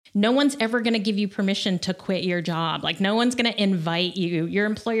no one's ever going to give you permission to quit your job. Like no one's going to invite you. Your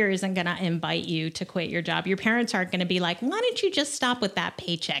employer isn't going to invite you to quit your job. Your parents aren't going to be like, why don't you just stop with that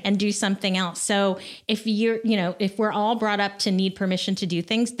paycheck and do something else? So if if we're all brought up to need permission to do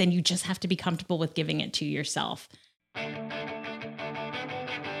things, then you just have to be comfortable with giving it to yourself.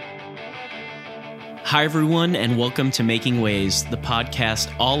 Hi, everyone, and welcome to Making Ways, the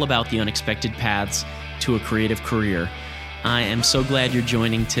podcast all about the unexpected paths to a creative career. I am so glad you're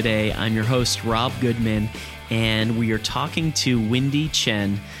joining today. I'm your host, Rob Goodman, and we are talking to Wendy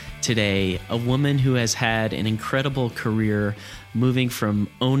Chen today, a woman who has had an incredible career moving from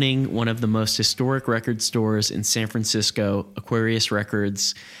owning one of the most historic record stores in San Francisco, Aquarius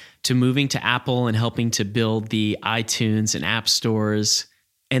Records, to moving to Apple and helping to build the iTunes and app stores,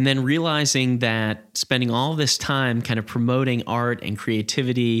 and then realizing that spending all this time kind of promoting art and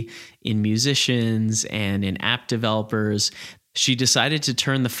creativity in musicians and in app developers, she decided to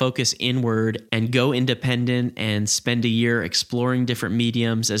turn the focus inward and go independent and spend a year exploring different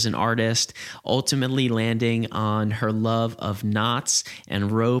mediums as an artist, ultimately landing on her love of knots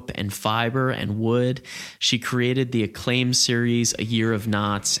and rope and fiber and wood. She created the acclaimed series, A Year of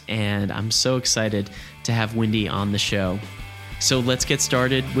Knots, and I'm so excited to have Wendy on the show. So let's get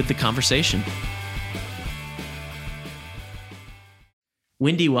started with the conversation.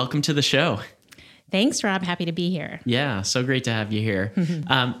 Wendy, welcome to the show. Thanks, Rob. Happy to be here. Yeah, so great to have you here.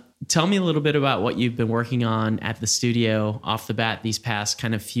 Tell me a little bit about what you've been working on at the studio off the bat these past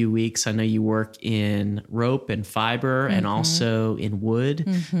kind of few weeks. I know you work in rope and fiber and also in wood.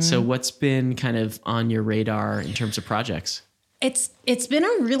 So what's been kind of on your radar in terms of projects? It's been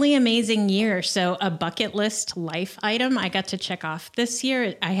a really amazing year. So a bucket list life item I got to check off this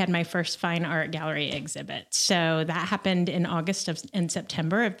year. I had my first fine art gallery exhibit. So that happened in August and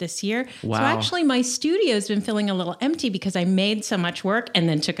September of this year. Wow. So actually my studio's been feeling a little empty because I made so much work and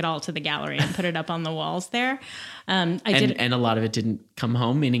then took it all to the gallery and put it up on the walls there. And a lot of it didn't come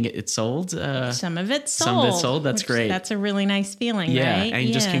home, meaning it sold. Some of it sold. Some of it sold. That's great. That's a really nice feeling, right?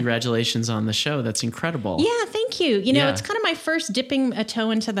 And just congratulations on the show. That's incredible. Yeah, thank you. It's kind of my first dipping a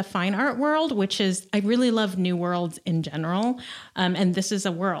toe into the fine art world, which is, I really love new worlds in general. And this is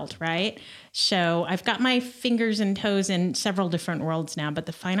a world, right? So I've got my fingers and toes in several different worlds now, but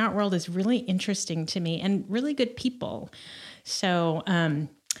the fine art world is really interesting to me and really good people. So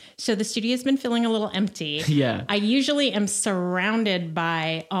the studio's been feeling a little empty. Yeah. I usually am surrounded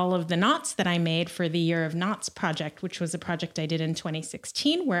by all of the knots that I made for the Year of Knots project, which was a project I did in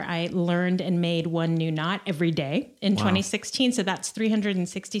 2016, where I learned and made one new knot every day in 2016. So that's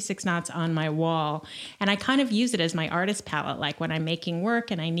 366 knots on my wall. And I kind of use it as my artist palette. Like when I'm making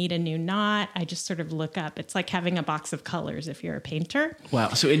work and I need a new knot, I just sort of look up. It's like having a box of colors if you're a painter. Wow.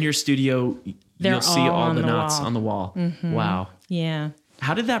 So in your studio, you'll see all the knots on the wall. Wow. Yeah.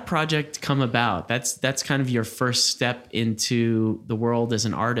 How did that project come about? That's kind of your first step into the world as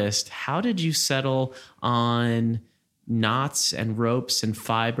an artist. How did you settle on knots and ropes and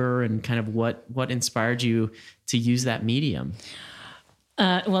fiber, and kind of what inspired you to use that medium?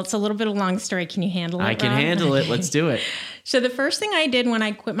 Well, it's a little bit of a long story. Can you handle it, I can Rob? handle it. Let's do it. So the first thing I did when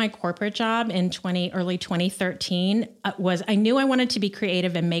I quit my corporate job in early 2013 was I knew I wanted to be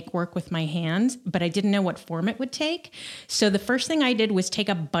creative and make work with my hands, but I didn't know what form it would take. So the first thing I did was take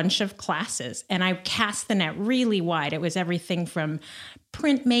a bunch of classes, and I cast the net really wide. It was everything from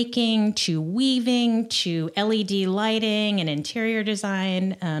printmaking to weaving to LED lighting and interior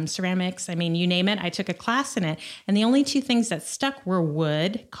design, ceramics. I mean, you name it. I took a class in it. And the only two things that stuck were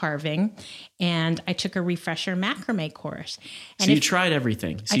wood carving, and I took a refresher macrame course. And so you tried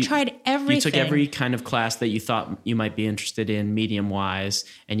everything. So I tried everything. You took every kind of class that you thought you might be interested in medium-wise,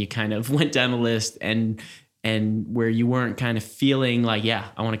 and you kind of went down the list, and where you weren't kind of feeling like, yeah,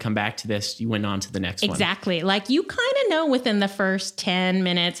 I want to come back to this, you went on to the next one. Exactly. Like you kind of know within the first 10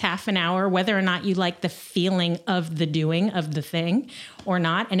 minutes, half an hour, whether or not you like the feeling of the doing of the thing or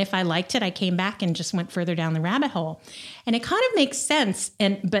not. And if I liked it, I came back and just went further down the rabbit hole. And it kind of makes sense.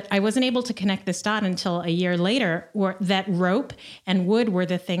 But I wasn't able to connect this dot until a year later, where that rope and wood were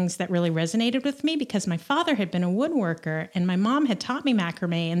the things that really resonated with me, because my father had been a woodworker and my mom had taught me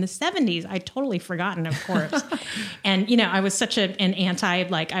macrame in the 70s. I'd totally forgotten, of course. And, I was such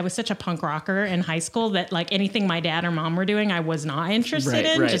I was such a punk rocker in high school that like anything my dad or mom were doing, I was not interested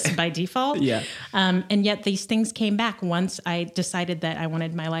in just by default. Yeah. And yet these things came back once I decided that I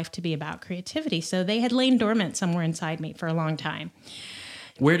wanted my life to be about creativity. So they had lain dormant somewhere inside me for a long time.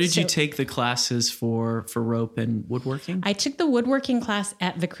 Where did you take the classes for rope and woodworking? I took the woodworking class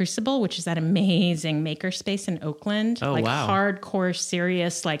at The Crucible, which is that amazing makerspace in Oakland. Oh, like wow. hardcore,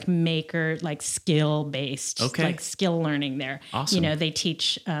 serious, like maker, like skill based, Okay. like skill learning there. Awesome. You know, they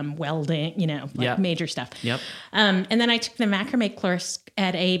teach welding, you know, like Yep. major stuff. Yep. And then I took the macrame course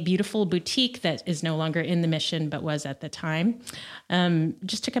at a beautiful boutique that is no longer in the Mission, but was at the time.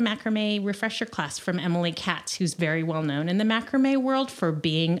 Just took a macrame refresher class from Emily Katz, who's very well known in the macrame world for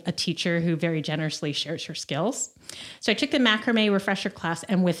being a teacher who very generously shares her skills. So I took the macrame refresher class,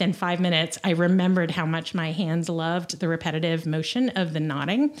 and within 5 minutes, I remembered how much my hands loved the repetitive motion of the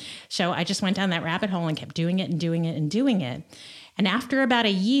knotting. So I just went down that rabbit hole and kept doing it and doing it and doing it. And after about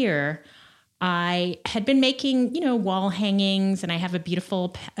a year, I had been making, you know, wall hangings, and I have a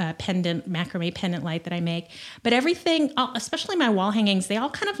beautiful pendant, macrame pendant light that I make. But everything, especially my wall hangings, they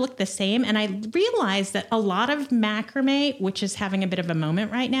all kind of look the same. And I realized that a lot of macrame, which is having a bit of a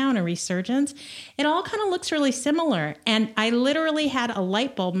moment right now and a resurgence, it all kind of looks really similar. And I literally had a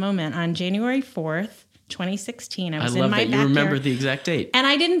light bulb moment on January 4th, 2016. I was in my backyard. I love that you remember the exact date. And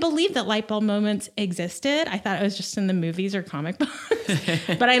I didn't believe that light bulb moments existed. I thought it was just in the movies or comic books.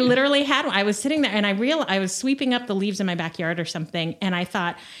 But I literally had one. I was sitting there and I was sweeping up the leaves in my backyard or something. And I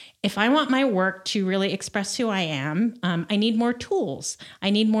thought, if I want my work to really express who I am, I need more tools. I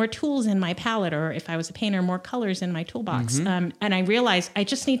need more tools in my palette, or if I was a painter, more colors in my toolbox. And I realized I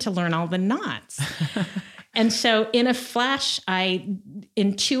just need to learn all the knots. And so in a flash, I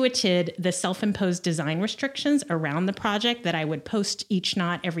intuited the self-imposed design restrictions around the project, that I would post each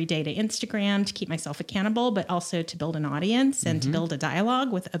knot every day to Instagram to keep myself accountable, but also to build an audience and to build a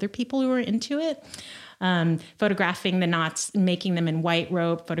dialogue with other people who are into it. Photographing the knots, making them in white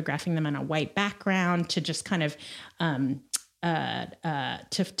rope, photographing them on a white background to just kind of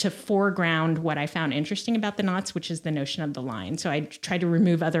to foreground what I found interesting about the knots, which is the notion of the line. So I tried to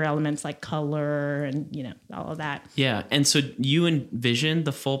remove other elements like color and, you know, all of that. Yeah. And so you envisioned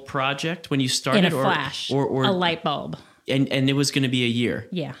the full project when you started? In a flash, or a light bulb. And it was going to be a year?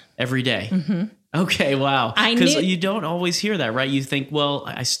 Yeah. Every day? Mm-hmm. Okay, wow. Because you don't always hear that, right? You think, well,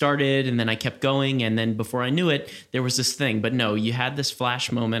 I started and then I kept going, and then before I knew it, there was this thing. But no, you had this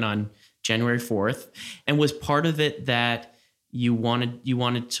flash moment on January 4th. And was part of it that you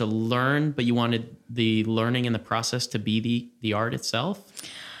wanted to learn, but you wanted the learning and the process to be the art itself?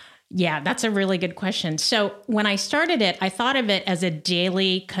 Yeah, that's a really good question. So when I started it, I thought of it as a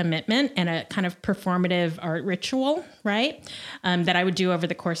daily commitment and a kind of performative art ritual, right? That I would do over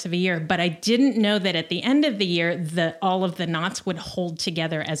the course of a year. But I didn't know that at the end of the year, all of the knots would hold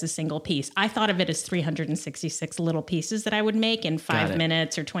together as a single piece. I thought of it as 366 little pieces that I would make in 5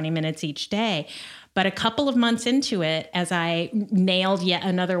 minutes or 20 minutes each day. But a couple of months into it, as I nailed yet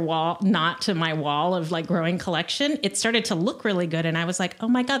another knot to my wall of like growing collection, it started to look really good. And I was like, oh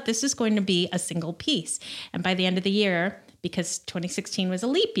my God, this is going to be a single piece. And by the end of the year, because 2016 was a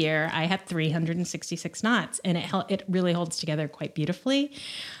leap year, I had 366 knots, and it really holds together quite beautifully.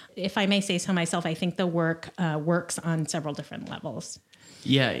 If I may say so myself, I think the work works on several different levels.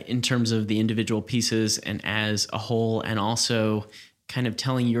 Yeah, in terms of the individual pieces and as a whole, and also kind of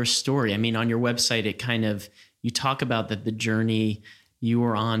telling your story. I mean, on your website, you talk about that the journey you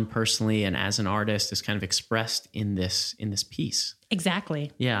were on personally and as an artist is kind of expressed in this piece.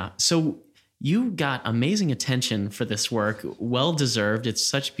 Exactly. Yeah. So you got amazing attention for this work. Well deserved. It's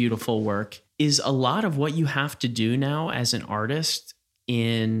such beautiful work. Is a lot of what you have to do now as an artist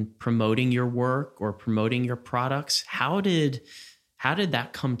in promoting your work or promoting your products? How did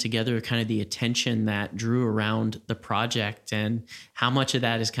that come together, kind of the attention that drew around the project, and how much of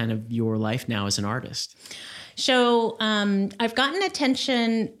that is kind of your life now as an artist? So I've gotten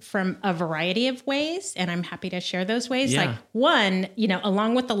attention from a variety of ways, and I'm happy to share those ways. Yeah. Like one,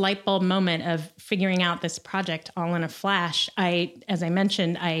 along with the light bulb moment of figuring out this project all in a flash, as I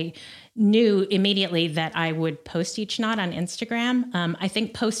mentioned, I knew immediately that I would post each knot on Instagram. I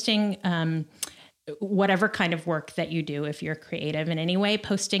think posting whatever kind of work that you do, if you're creative in any way,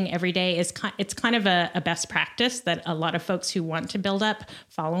 posting every day it's kind of a best practice that a lot of folks who want to build up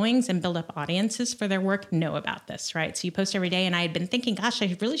followings and build up audiences for their work know about this, right? So you post every day, and I had been thinking, gosh,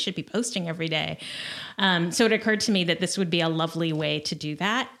 I really should be posting every day. So it occurred to me that this would be a lovely way to do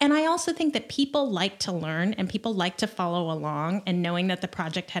that. And I also think that people like to learn and people like to follow along, and knowing that the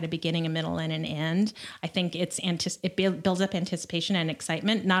project had a beginning, a middle, and an end, I think it builds up anticipation and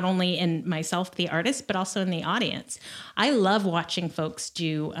excitement, not only in myself, the artist, but also in the audience. I love watching folks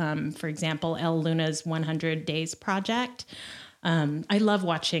do, for example, El Luna's 100 Days project. I love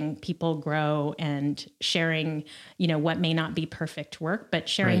watching people grow and sharing, what may not be perfect work, but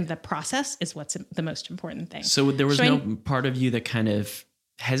sharing the process is what's the most important thing. So there was no part of you that kind of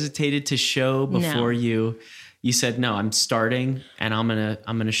hesitated to show before you said, no, I'm starting and I'm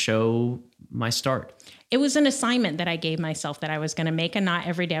going to show my start? It was an assignment that I gave myself that I was going to make a knot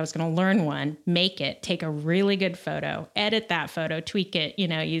every day. I was going to learn one, make it, take a really good photo, edit that photo, tweak it,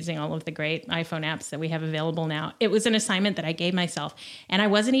 using all of the great iPhone apps that we have available now. It was an assignment that I gave myself, and I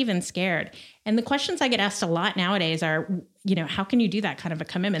wasn't even scared. And the questions I get asked a lot nowadays are, how can you do that kind of a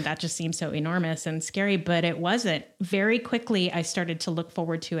commitment? That just seems so enormous and scary, but it wasn't. Very quickly, I started to look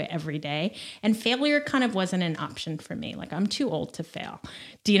forward to it every day, and failure kind of wasn't an option for me. Like, I'm too old to fail.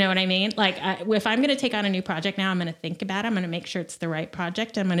 Do you know what I mean? Like, if I'm going to take on a new project now, I'm going to think about it. I'm going to make sure it's the right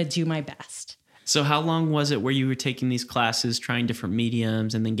project. I'm going to do my best. So how long was it where you were taking these classes, trying different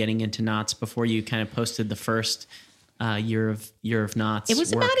mediums, and then getting into knots before you kind of posted the first year of knots? It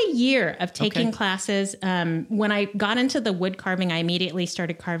was about a year of taking classes. When I got into the wood carving, I immediately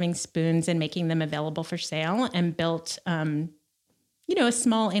started carving spoons and making them available for sale, and built, a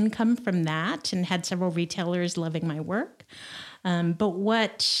small income from that, and had several retailers loving my work.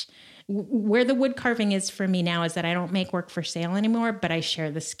 But where the wood carving is for me now is that I don't make work for sale anymore, but I share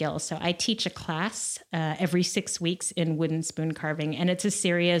the skill. So I teach a class every 6 weeks in wooden spoon carving, and it's a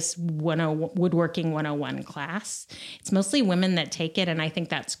serious woodworking 101 class. It's mostly women that take it, and I think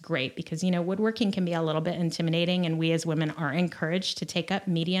that's great because, woodworking can be a little bit intimidating, and we as women are encouraged to take up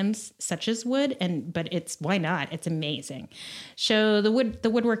mediums such as wood, but why not? It's amazing. So the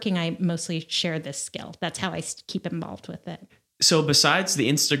woodworking, I mostly share this skill. That's how I keep involved with it. So besides the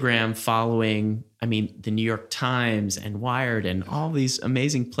Instagram following, the New York Times and Wired and all these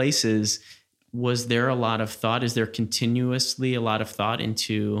amazing places, was there a lot of thought? Is there continuously a lot of thought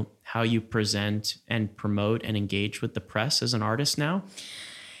into how you present and promote and engage with the press as an artist now?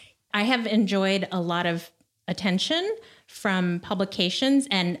 I have enjoyed a lot of attention from publications,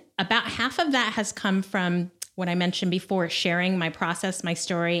 and about half of that has come from what I mentioned before, sharing my process, my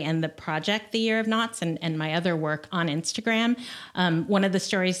story, and the project, The Year of Knots, and my other work on Instagram. One of the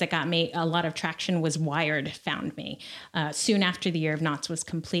stories that got me a lot of traction was Wired found me. Soon after The Year of Knots was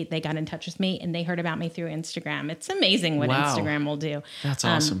complete, they got in touch with me, and they heard about me through Instagram. It's amazing what Instagram will do. That's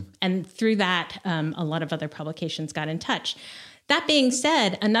awesome. And through that, a lot of other publications got in touch. That being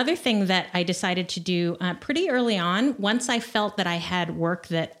said, another thing that I decided to do pretty early on, once I felt that I had work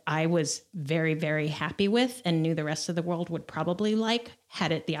that I was very, very happy with and knew the rest of the world would probably like,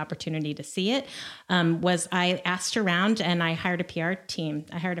 had it the opportunity to see it, was I asked around and I hired a PR team.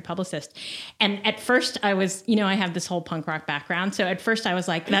 I hired a publicist. And at first I was, I have this whole punk rock background. So at first I was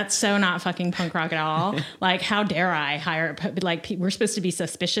like, that's so not fucking punk rock at all. Like, how dare I hire, we're supposed to be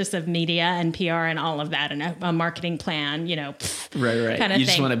suspicious of media and PR and all of that, and a marketing plan, Right. Kind of you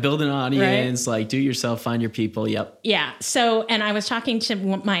just want to build an audience, right? Like, do yourself, find your people. Yep. Yeah. So, and I was talking to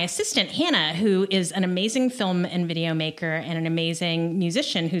my assistant, Hannah, who is an amazing film and video maker and an amazing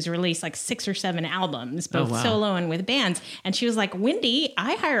musician who's released like 6 or 7 albums, both solo and with bands. And she was like, Wendy,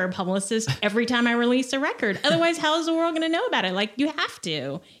 I hire a publicist every time I release a record. Otherwise, how is the world going to know about it? Like, you have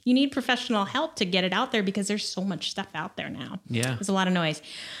to. You need professional help to get it out there because there's so much stuff out there now. Yeah. There's a lot of noise.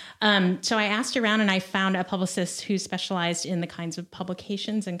 So I asked around and I found a publicist who specialized in the kinds of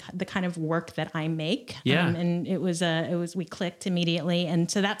publications and the kind of work that I make. Yeah. And we clicked immediately. And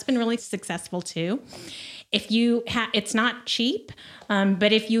so that's been really successful too. It's not cheap,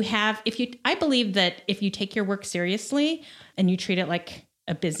 but I believe that if you take your work seriously and you treat it like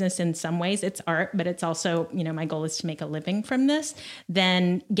a business in some ways, it's art, but it's also, my goal is to make a living from this,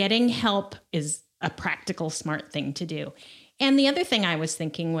 then getting help is a practical, smart thing to do. And the other thing I was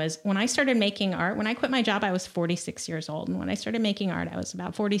thinking was when I started making art, when I quit my job, I was 46 years old. And when I started making art, I was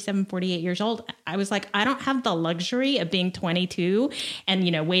about 47, 48 years old. I was like, I don't have the luxury of being 22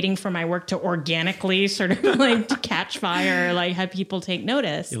 and, waiting for my work to organically sort of like to catch fire, like have people take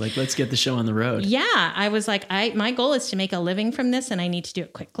notice. You're like, let's get the show on the road. Yeah. I was like, my goal is to make a living from this and I need to do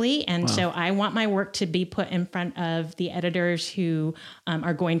it quickly. And so I want my work to be put in front of the editors who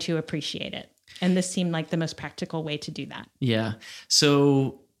are going to appreciate it. And this seemed like the most practical way to do that. Yeah.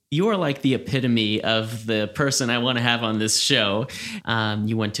 So you are like the epitome of the person I want to have on this show.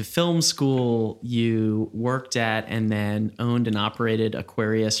 You went to film school, you worked at and then owned and operated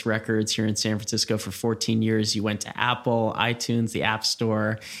Aquarius Records here in San Francisco for 14 years. You went to Apple, iTunes, the App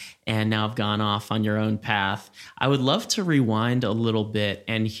Store, and now have gone off on your own path. I would love to rewind a little bit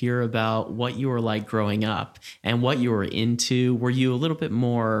and hear about what you were like growing up and what you were into. Were you a little bit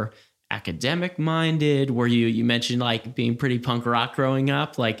more academic minded? Were you mentioned like being pretty punk rock growing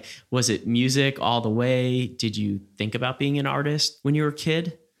up? Like, was it music all the way? Did you think about being an artist when you were a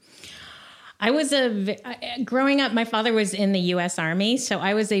kid? growing up, my father was in the U.S. Army, so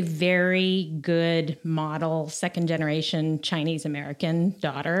I was a very good model, second generation Chinese American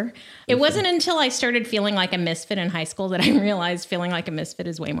daughter. It wasn't until I started feeling like a misfit in high school that I realized feeling like a misfit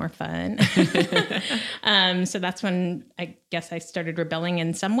is way more fun. So that's when I guess I started rebelling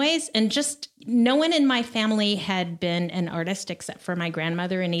in some ways. And just no one in my family had been an artist except for my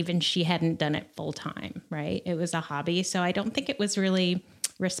grandmother, and even she hadn't done it full time, right? It was a hobby. So I don't think it was really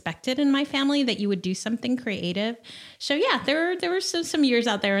respected in my family that you would do something creative. So yeah, there were some years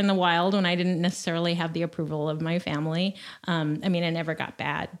out there in the wild when I didn't necessarily have the approval of my family. I mean, it never got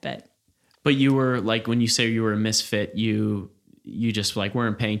bad, but you were like, when you say you were a misfit, you just like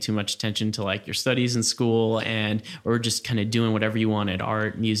weren't paying too much attention to like your studies in school or just kind of doing whatever you wanted,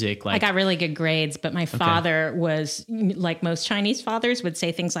 art, music. Like, I got really good grades, but my father was like most Chinese fathers would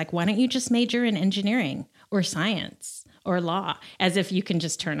say things like, why don't you just major in engineering or science or law, as if you can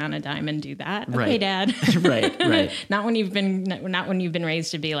just turn on a dime and do that. Right. Okay, Dad. Right. Not when you've been raised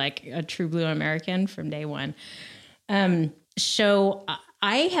to be like a true blue American from day one. So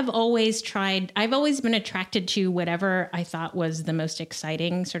I've always been attracted to whatever I thought was the most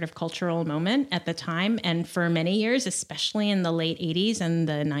exciting sort of cultural moment at the time. And for many years, especially in the late 80s and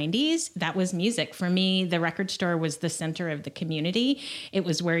the 90s, that was music. For me, the record store was the center of the community. It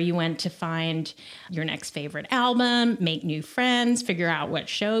was where you went to find your next favorite album, make new friends, figure out what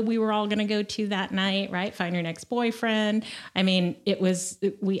show we were all going to go to that night, right? Find your next boyfriend. I mean,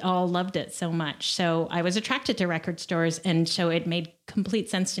 we all loved it so much. So I was attracted to record stores. And so it made complete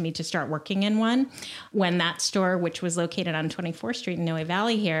sense to me to start working in one. When that store, which was located on 24th Street in Noe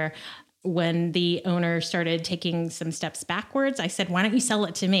Valley here, when the owner started taking some steps backwards, I said, why don't you sell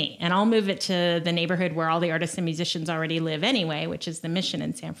it to me? And I'll move it to the neighborhood where all the artists and musicians already live anyway, which is the Mission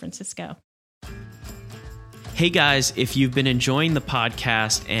in San Francisco. Hey guys, if you've been enjoying the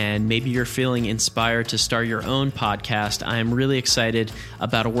podcast and maybe you're feeling inspired to start your own podcast, I am really excited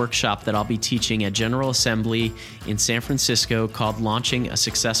about a workshop that I'll be teaching at General Assembly in San Francisco called Launching a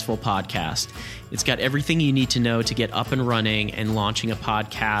Successful Podcast. It's got everything you need to know to get up and running and launching a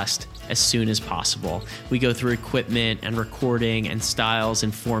podcast as soon as possible. We go through equipment and recording and styles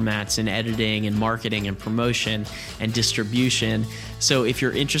and formats and editing and marketing and promotion and distribution. So if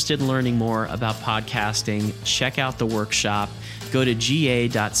you're interested in learning more about podcasting, check out the workshop. Go to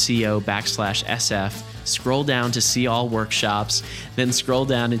ga.co/SF, scroll down to see all workshops, then scroll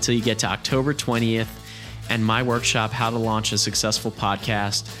down until you get to October 20th and my workshop, How to Launch a Successful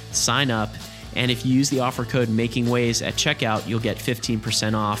Podcast. Sign up. And if you use the offer code Making Waves at checkout, you'll get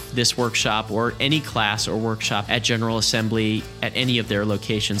 15% off this workshop or any class or workshop at General Assembly at any of their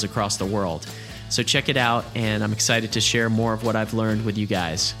locations across the world. So check it out, and I'm excited to share more of what I've learned with you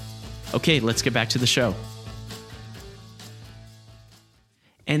guys. Okay, let's get back to the show.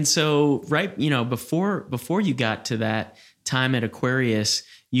 And so, right, before you got to that time at Aquarius,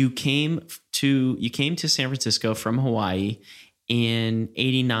 you came to San Francisco from Hawaii in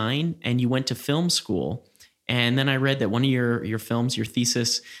 '89, and you went to film school. And then I read that one of your films, your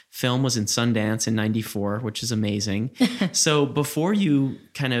thesis film, was in Sundance in '94, which is amazing. So before you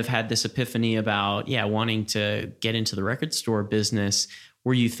kind of had this epiphany about, wanting to get into the record store business,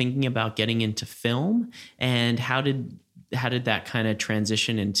 were you thinking about getting into film? And how did that kind of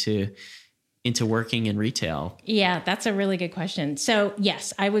transition into working in retail? Yeah, that's a really good question. So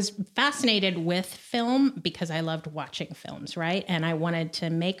yes, I was fascinated with film because I loved watching films, right? And I wanted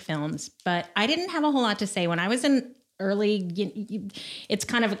to make films, but I didn't have a whole lot to say. When I was in it's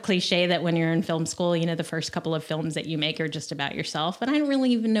kind of a cliche that when you're in film school, the first couple of films that you make are just about yourself. And I didn't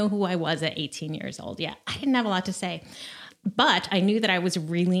really even know who I was at 18 years old. Yeah, I didn't have a lot to say. But I knew that I was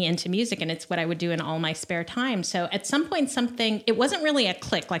really into music, and it's what I would do in all my spare time. So at some point, it wasn't really a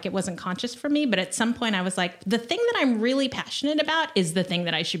click, like it wasn't conscious for me, but at some point I was like, the thing that I'm really passionate about is the thing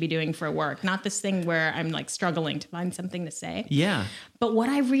that I should be doing for work, not this thing where I'm like struggling to find something to say. Yeah. But what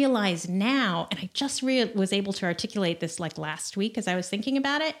I realize now, and I just was able to articulate this like last week as I was thinking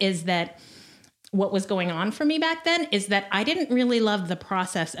about it, is that what was going on for me back then is that I didn't really love the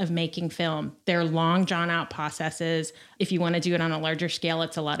process of making film. They're long, drawn out processes. If you want to do it on a larger scale,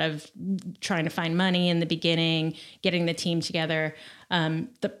 it's a lot of trying to find money in the beginning, getting the team together.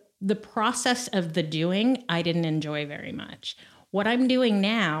 The process of the doing, I didn't enjoy very much. What I'm doing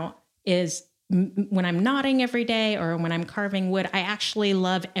now is when I'm nodding every day or when I'm carving wood, I actually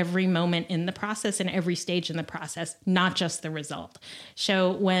love every moment in the process and every stage in the process, not just the result.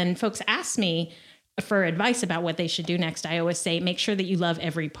 So when folks ask me, for advice about what they should do next, I always say, make sure that you love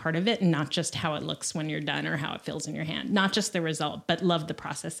every part of it and not just how it looks when you're done or how it feels in your hand, not just the result, but love the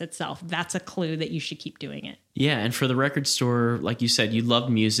process itself. That's a clue that you should keep doing it. Yeah. And for the record store, like you said, you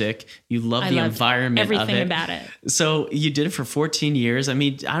love music, you love the environment of it. Everything about it. So you did it for 14 years. I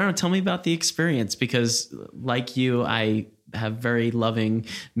mean, I don't know, tell me about the experience, because like you, I have very loving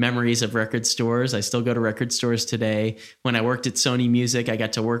memories of record stores. I still go to record stores today. When I worked at Sony Music, I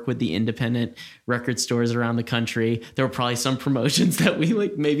got to work with the independent record stores around the country. There were probably some promotions that we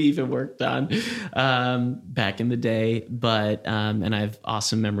like maybe even worked on back in the day. But and I have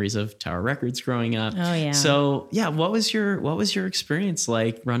awesome memories of Tower Records growing up. Oh yeah. So yeah, what was your experience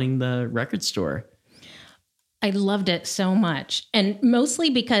like running the record store? I loved it so much, and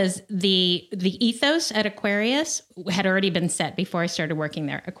mostly because the ethos at Aquarius had already been set before I started working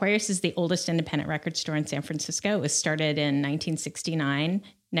there. Aquarius is the oldest independent record store in San Francisco. It was started in 1969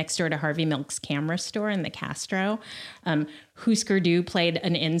 next door to Harvey Milk's Camera Store in the Castro. Husker Du played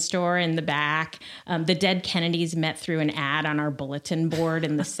an in-store in the back. The Dead Kennedys met through an ad on our bulletin board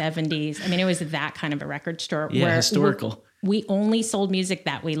in the 70s. I mean, it was that kind of a record store. Yeah, historical. We only sold music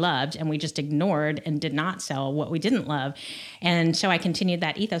that we loved, and we just ignored and did not sell what we didn't love. And so I continued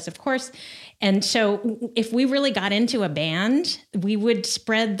that ethos, of course. And so if we really got into a band, we would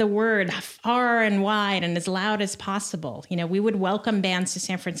spread the word far and wide and as loud as possible. You know, we would welcome bands to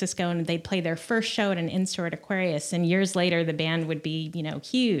San Francisco, and they'd play their first show at an in-store at Aquarius. And years later, the band would be, you know,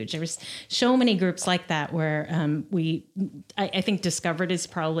 huge. There was so many groups like that where I think discovered is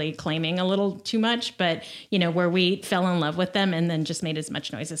probably claiming a little too much, but, you know, where we fell in love with them and then just made as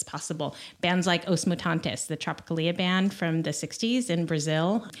much noise as possible. Bands like Os Mutantes, the Tropicalia band from the 60s in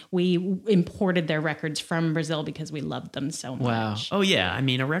Brazil, we imported their records from Brazil because we loved them so much. Wow. Oh yeah. I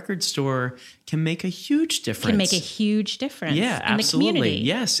mean, a record store can make a huge difference. Can make a huge difference. Yeah, in absolutely. The community.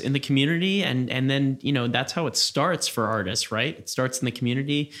 Yes, in the community. And then, you know, that's how it starts for artists, right? It starts in the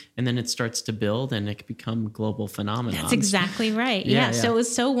community and then it starts to build and it can become global phenomenon. That's exactly right. Yeah. So it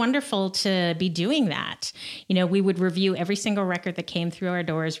was so wonderful to be doing that. You know, we would review every single record that came through our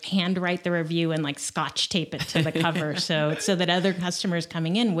doors, handwrite the review and like scotch tape it to the cover so that other customers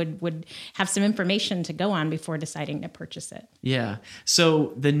coming in would have some information to go on before deciding to purchase it. Yeah.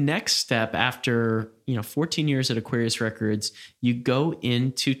 So the next step after, 14 years at Aquarius Records, you go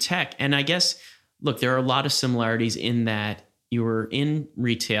into tech. And I guess, look, there are a lot of similarities in that you were in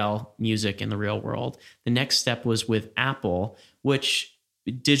retail music in the real world. The next step was with Apple, which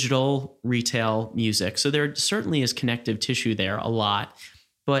digital retail music. So there certainly is connective tissue there a lot,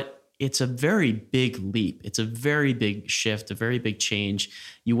 but it's a very big leap. It's a very big shift, a very big change.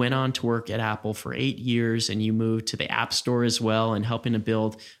 You went on to work at Apple for 8 years and you moved to the App Store as well and helping to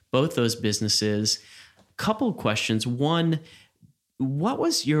build both those businesses. Couple of questions. One, what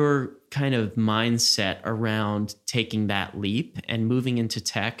was your kind of mindset around taking that leap and moving into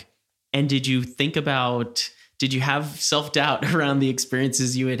tech? And did you have self-doubt around the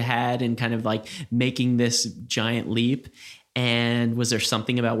experiences you had and kind of like making this giant leap? And was there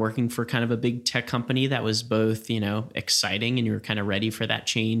something about working for kind of a big tech company that was both, exciting and you were kind of ready for that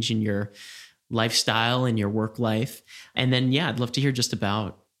change in your lifestyle and your work life? And then, I'd love to hear just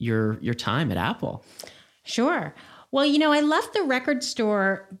about your time at Apple. Sure. Well, I left the record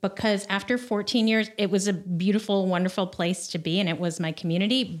store because after 14 years, it was a beautiful, wonderful place to be, and it was my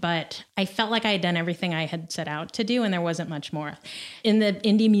community, but I felt like I had done everything I had set out to do, and there wasn't much more. In the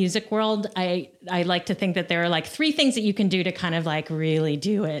indie music world, I like to think that there are like 3 things that you can do to kind of like really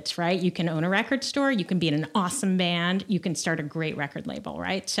do it, right? You can own a record store, you can be in an awesome band, you can start a great record label,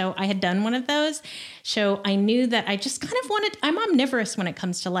 right? So I had done one of those. So I knew that I just kind of I'm omnivorous when it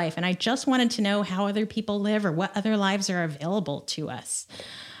comes to life, and I just wanted to know how other people live or what other lives are available to us.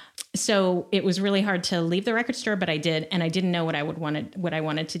 So it was really hard to leave the record store, but I did, and I didn't know what I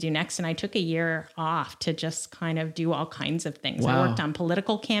wanted to do next. And I took a year off to just kind of do all kinds of things. Wow. I worked on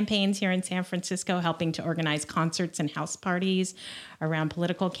political campaigns here in San Francisco, helping to organize concerts and house parties around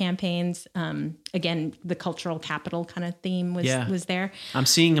political campaigns. Again, the cultural capital kind of theme was there. I'm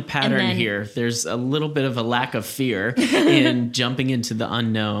seeing a pattern here. There's a little bit of a lack of fear in jumping into the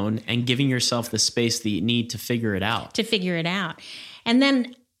unknown and giving yourself the space that you need to figure it out. And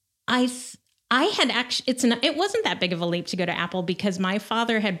then I had actually, it wasn't that big of a leap to go to Apple because my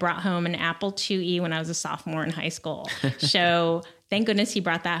father had brought home an Apple IIe when I was a sophomore in high school. So thank goodness he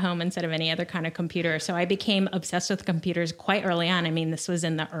brought that home instead of any other kind of computer. So I became obsessed with computers quite early on. I mean, this was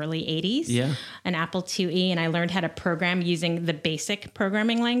in the early 80s, an Apple IIe, and I learned how to program using the BASIC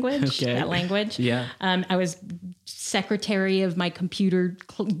programming language, that language. I was secretary of my computer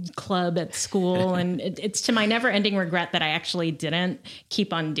club at school, and it's to my never-ending regret that I actually didn't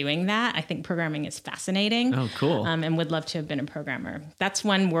keep on doing that. I think programming is fascinating. Oh, cool. And would love to have been a programmer. That's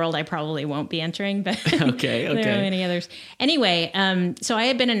one world I probably won't be entering, but okay. there are many others. Anyway, so I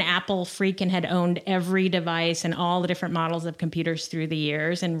had been an Apple freak and had owned every device and all the different models of computers through the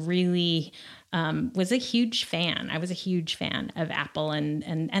years, and really was a huge fan. I was a huge fan of Apple and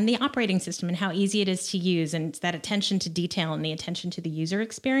the operating system and how easy it is to use, and that attention to detail and the attention to the user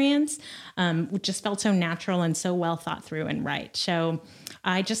experience, which just felt so natural and so well thought through and right. So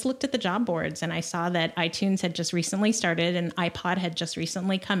I just looked at the job boards and I saw that iTunes had just recently started and iPod had just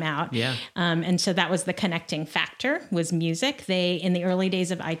recently come out. And so that was the connecting factor, was music. In the early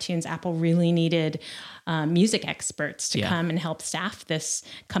days of iTunes, Apple really needed music experts to come and help staff this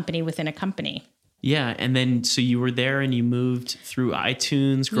company within a company. Yeah. And then, so you were there and you moved through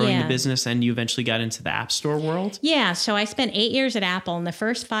iTunes, growing the business, and you eventually got into the App Store world? Yeah. So I spent 8 years at Apple, and the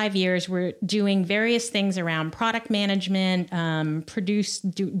first 5 years were doing various things around product management,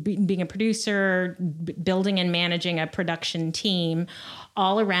 being a producer, building and managing a production team,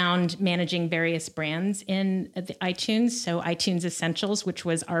 all around managing various brands in the iTunes. So iTunes Essentials, which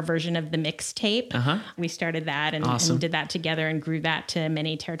was our version of the mixtape. We started that and did that together and grew that to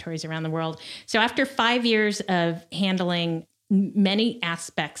many territories around the world. So after 5 years of handling many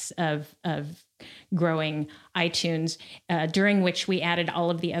aspects of growing iTunes, during which we added all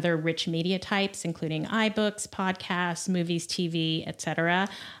of the other rich media types, including iBooks, podcasts, movies, TV, etc.,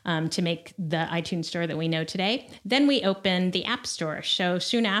 to make the iTunes store that we know today. Then we opened the App Store. So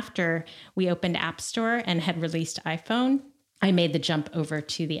soon after we opened App Store and had released iPhone, I made the jump over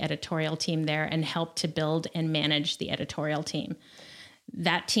to the editorial team there and helped to build and manage the editorial team.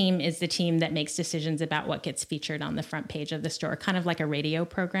 That team is the team that makes decisions about what gets featured on the front page of the store, kind of like a radio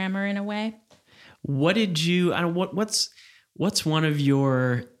programmer in a way. What did you, what's one of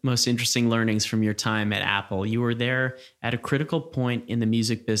your most interesting learnings from your time at Apple? You were there at a critical point in the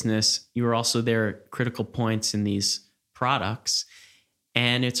music business. You were also there at critical points in these products.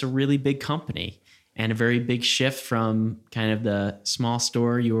 And it's a really big company and a very big shift from kind of the small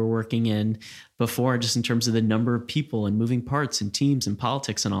store you were working in before, just in terms of the number of people and moving parts and teams and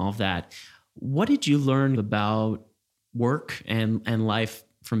politics and all of that. What did you learn about work and life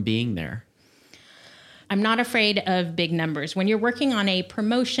from being there? I'm not afraid of big numbers. When you're working on a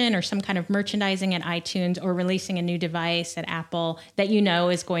promotion or some kind of merchandising at iTunes or releasing a new device at Apple that you know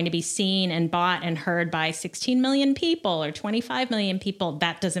is going to be seen and bought and heard by 16 million people or 25 million people,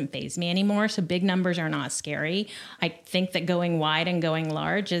 that doesn't faze me anymore. So big numbers are not scary. I think that going wide and going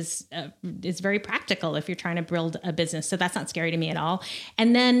large is very practical if you're trying to build a business. So that's not scary to me at all.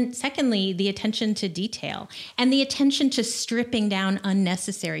 And then secondly, the attention to detail and the attention to stripping down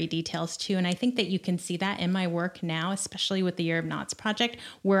unnecessary details too. And I think that you can see that in my work now, especially with the Year of Knots project,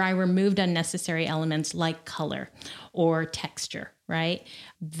 where I removed unnecessary elements like color or texture, right?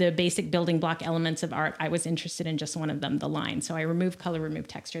 The basic building block elements of art, I was interested in just one of them, the line. So I removed color, removed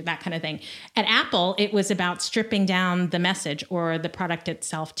texture, that kind of thing. At Apple, it was about stripping down the message or the product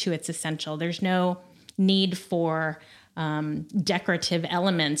itself to its essential. There's no need for decorative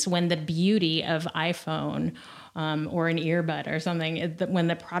elements when the beauty of iPhone or an earbud or something, when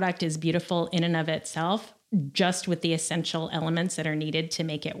the product is beautiful in and of itself, just with the essential elements that are needed to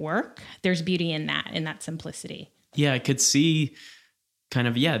make it work, there's beauty in that simplicity. Yeah, I could see kind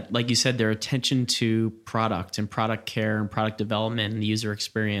of, like you said, their attention to product and product care and product development and the user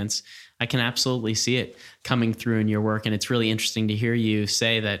experience. I can absolutely see it coming through in your work. And it's really interesting to hear you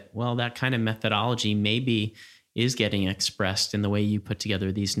say that, well, that kind of methodology maybe is getting expressed in the way you put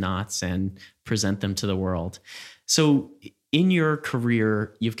together these knots and present them to the world. So in your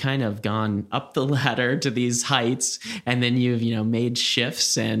career, you've kind of gone up the ladder to these heights, and then you've, made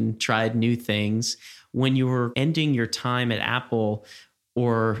shifts and tried new things. When you were ending your time at Apple,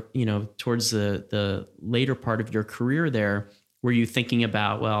 or, towards the later part of your career there, were you thinking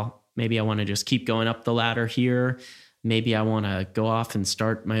about, well, maybe I want to just keep going up the ladder here. Maybe I want to go off and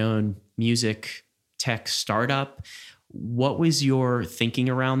start my own music tech startup. What was your thinking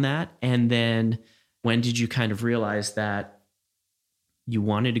around that? And then when did you kind of realize that you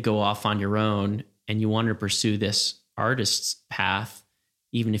wanted to go off on your own and you wanted to pursue this artist's path,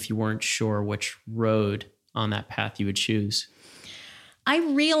 even if you weren't sure which road on that path you would choose?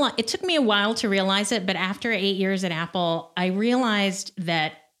 It took me a while to realize it, but after 8 years at Apple, I realized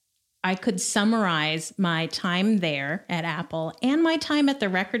that I could summarize my time there at Apple and my time at the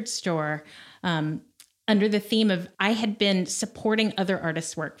record store under the theme of I had been supporting other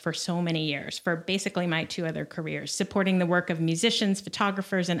artists' work for so many years, for basically my 2 other careers, supporting the work of musicians,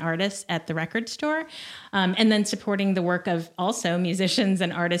 photographers, and artists at the record store, and then supporting the work of also musicians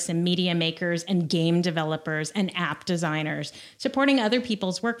and artists and media makers and game developers and app designers, supporting other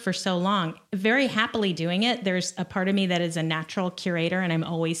people's work for so long, very happily doing it. There's a part of me that is a natural curator, and I'm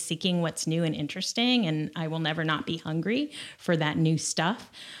always seeking what's new and interesting, and I will never not be hungry for that new stuff.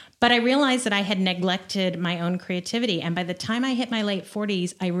 But I realized that I had neglected my own creativity. And by the time I hit my late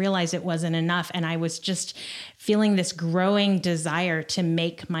 40s, I realized it wasn't enough. And I was just feeling this growing desire to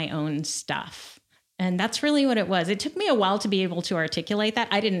make my own stuff. And that's really what it was. It took me a while to be able to articulate that.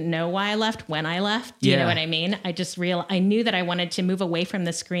 I didn't know why I left when I left. Do you know what I mean? I knew that I wanted to move away from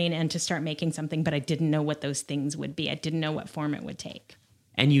the screen and to start making something, but I didn't know what those things would be. I didn't know what form it would take.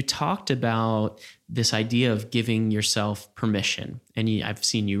 And you talked about this idea of giving yourself permission. And I've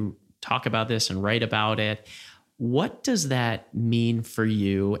seen you talk about this and write about it. What does that mean for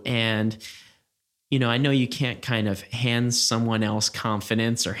you? And, I know you can't kind of hand someone else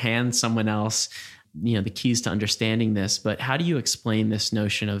confidence or hand someone else, the keys to understanding this, but how do you explain this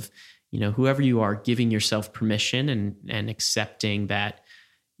notion of, whoever you are, giving yourself permission and accepting that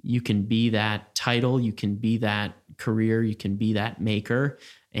you can be that title, you can be that career, you can be that maker,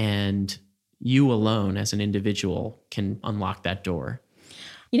 and you alone as an individual can unlock that door?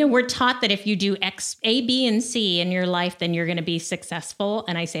 We're taught that if you do X, A, B, and C in your life, then you're going to be successful.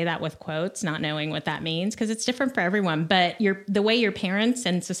 And I say that with quotes, not knowing what that means, because it's different for everyone. But the way your parents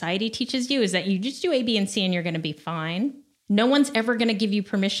and society teaches you is that you just do A, B, and C and you're going to be fine. No one's ever going to give you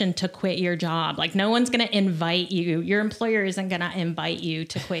permission to quit your job. Like, no one's going to invite you. Your employer isn't going to invite you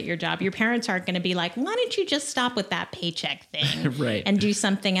to quit your job. Your parents aren't going to be like, why don't you just stop with that paycheck thing right. and do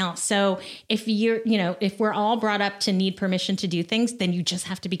something else? So if if we're all brought up to need permission to do things, then you just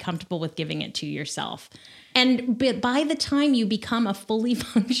have to be comfortable with giving it to yourself. But by the time you become a fully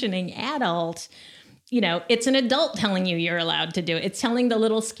functioning adult, it's an adult telling you you're allowed to do it. It's telling the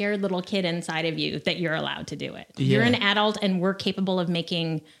little scared little kid inside of you that you're allowed to do it. Yeah. You're an adult and we're capable of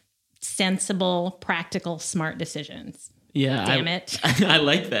making sensible, practical, smart decisions. Yeah. Damn it. I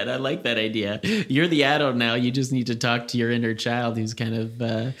like that. I like that idea. You're the adult now. You just need to talk to your inner child who's kind of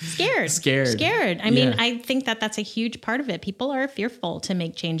scared. I mean, I think that's a huge part of it. People are fearful to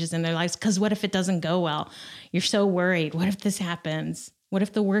make changes in their lives because what if it doesn't go well? You're so worried. What if this happens? What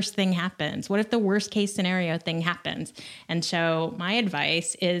if the worst thing happens? What if the worst case scenario thing happens? And so my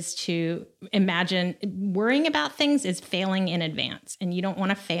advice is to imagine worrying about things is failing in advance. And you don't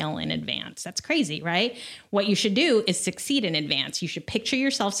want to fail in advance. That's crazy, right? What you should do is succeed in advance. You should picture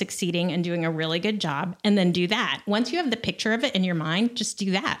yourself succeeding and doing a really good job and then do that. Once you have the picture of it in your mind, just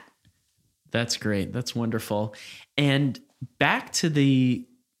do that. That's great. That's wonderful. And back to the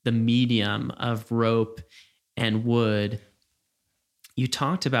medium of rope and wood, you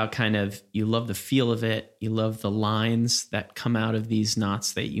talked about you love the feel of it. You love the lines that come out of these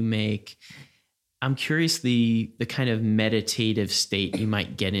knots that you make. I'm curious the kind of meditative state you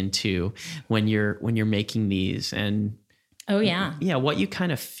might get into when you're making these, and what you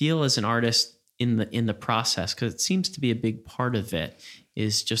kind of feel as an artist in the process, because it seems to be a big part of it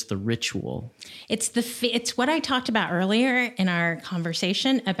is just the ritual. It's what I talked about earlier in our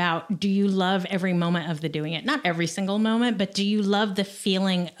conversation about, do you love every moment of the doing it? Not every single moment, but do you love the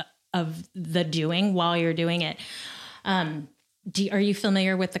feeling of the doing while you're doing it? Are you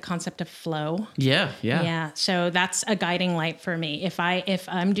familiar with the concept of flow? Yeah. So that's a guiding light for me. If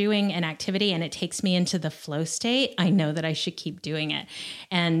I'm doing an activity and it takes me into the flow state, I know that I should keep doing it.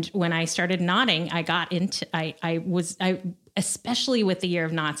 And when I started knotting, I got into, especially with the Year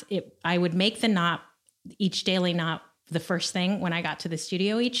of Knots, I would make the knot, each daily knot, the first thing when I got to the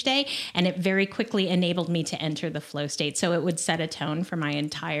studio each day, and it very quickly enabled me to enter the flow state. So it would set a tone for my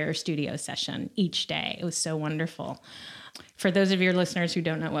entire studio session each day. It was so wonderful. For those of your listeners who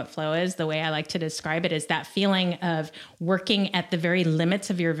don't know what flow is, the way I like to describe it is that feeling of working at the very limits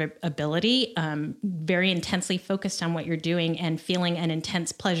of your ability, very intensely focused on what you're doing and feeling an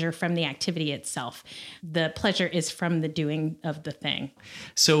intense pleasure from the activity itself. The pleasure is from the doing of the thing.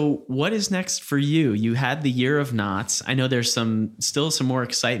 So what is next for you? You had the Year of Knots. I know there's still some more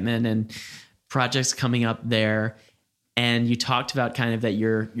excitement and projects coming up there. And you talked about kind of that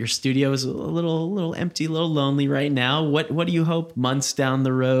your studio is a little empty, a little lonely right now. What do you hope months down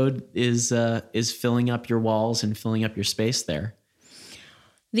the road is filling up your walls and filling up your space there?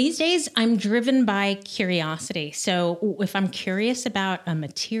 These days, I'm driven by curiosity. So if I'm curious about a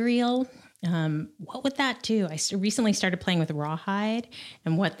material, What would that do? I recently started playing with rawhide,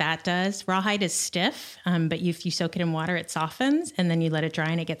 and what that does, rawhide is stiff, but if you soak it in water, it softens, and then you let it dry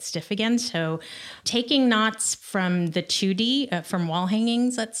and it gets stiff again. So taking knots from the 2D, from wall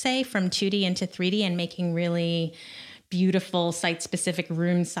hangings, let's say, from 2D into 3D and making really beautiful site-specific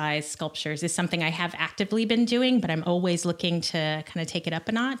room-size sculptures is something I have actively been doing, but I'm always looking to kind of take it up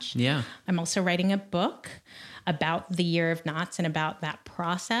a notch. Yeah. I'm also writing a book about the year of knots and about that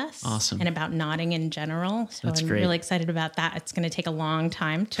process. Awesome. And about knotting in general. So That's I'm great. really excited about that. It's going to take a long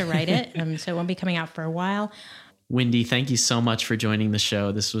time to write it. So it won't be coming out for a while. Wendy, thank you so much for joining the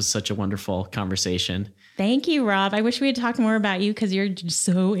show. This was such a wonderful conversation. Thank you, Rob. I wish we had talked more about you because you're just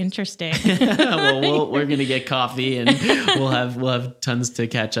so interesting. Well, we're going to get coffee and we'll have tons to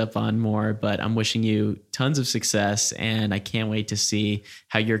catch up on more, but I'm wishing you tons of success, and I can't wait to see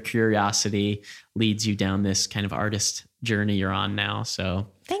how your curiosity leads you down this kind of artist journey you're on now. So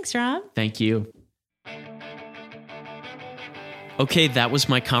Thanks, Rob. thank you. Okay, that was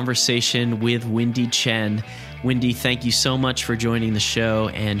my conversation with Wendy Chen. Wendy, thank you so much for joining the show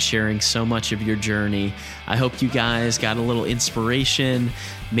and sharing so much of your journey. I hope you guys got a little inspiration,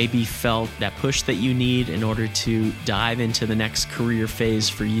 maybe felt that push that you need in order to dive into the next career phase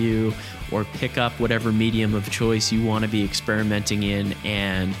for you, or pick up whatever medium of choice you want to be experimenting in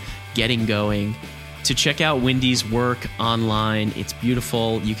and getting going. To check out Wendy's work online, it's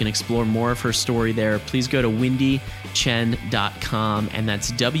beautiful. You can explore more of her story there. Please go to wendychen.com, and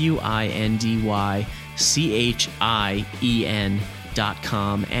that's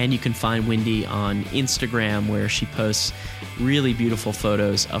WindyChien.com. And you can find Wendy on Instagram, where she posts really beautiful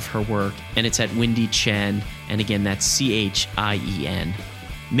photos of her work, and it's at Wendy Chen, and again, that's CHIEN.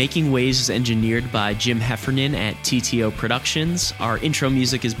 Making Waves is engineered by Jim Heffernan at TTO Productions. Our intro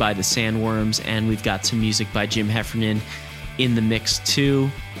music is by the Sandworms, and we've got some music by Jim Heffernan in the mix too.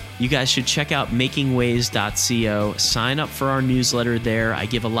 You guys should check out makingwaves.co. Sign up for our newsletter there. I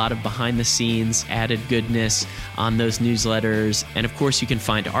give a lot of behind the scenes added goodness on those newsletters. And of course, you can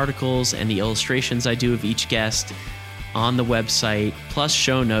find articles and the illustrations I do of each guest on the website, plus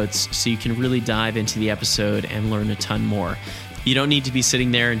show notes, so you can really dive into the episode and learn a ton more. You don't need to be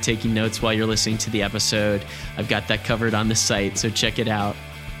sitting there and taking notes while you're listening to the episode. I've got that covered on the site, so check it out.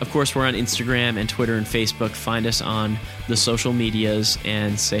 Of course, we're on Instagram and Twitter and Facebook. Find us on the social medias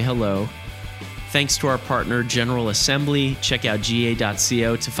and say hello. Thanks to our partner, General Assembly. Check out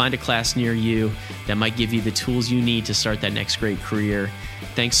ga.co to find a class near you that might give you the tools you need to start that next great career.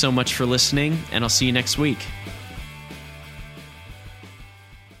 Thanks so much for listening, and I'll see you next week.